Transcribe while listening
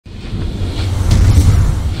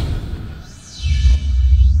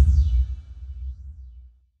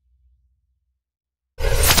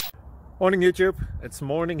Morning YouTube, it's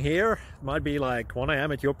morning here. It might be like 1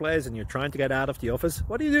 a.m. at your place and you're trying to get out of the office.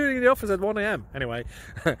 What are you doing in the office at 1 a.m.? Anyway,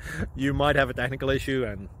 you might have a technical issue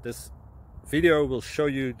and this video will show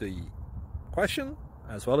you the question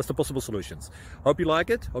as well as the possible solutions. Hope you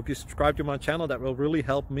like it, hope you subscribe to my channel. That will really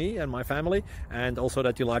help me and my family, and also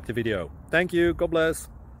that you like the video. Thank you, God bless.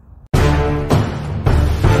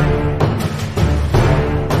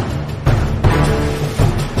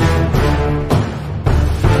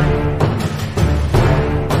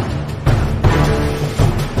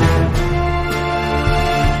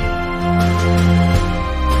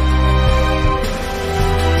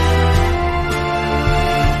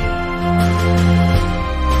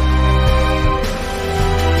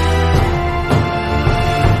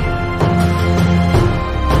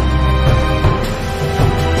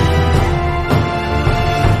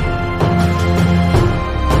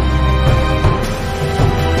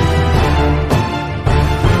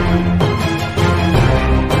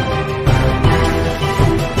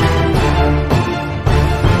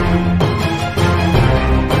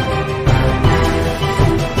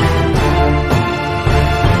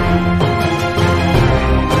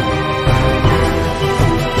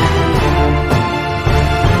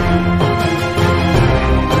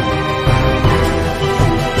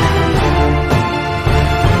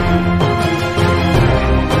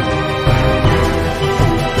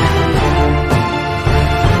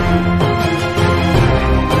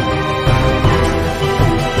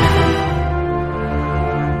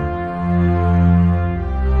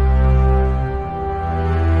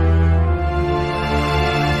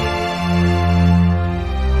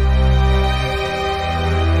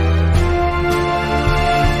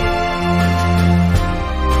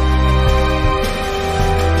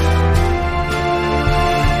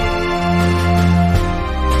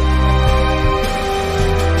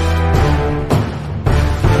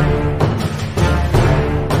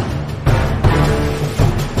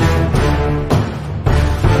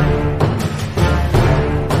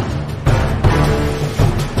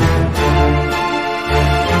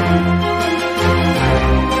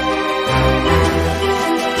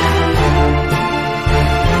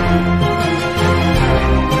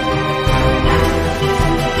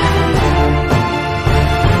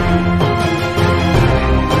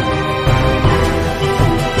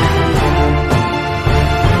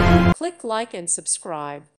 Click like and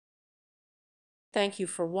subscribe. Thank you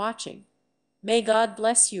for watching. May God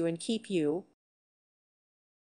bless you and keep you.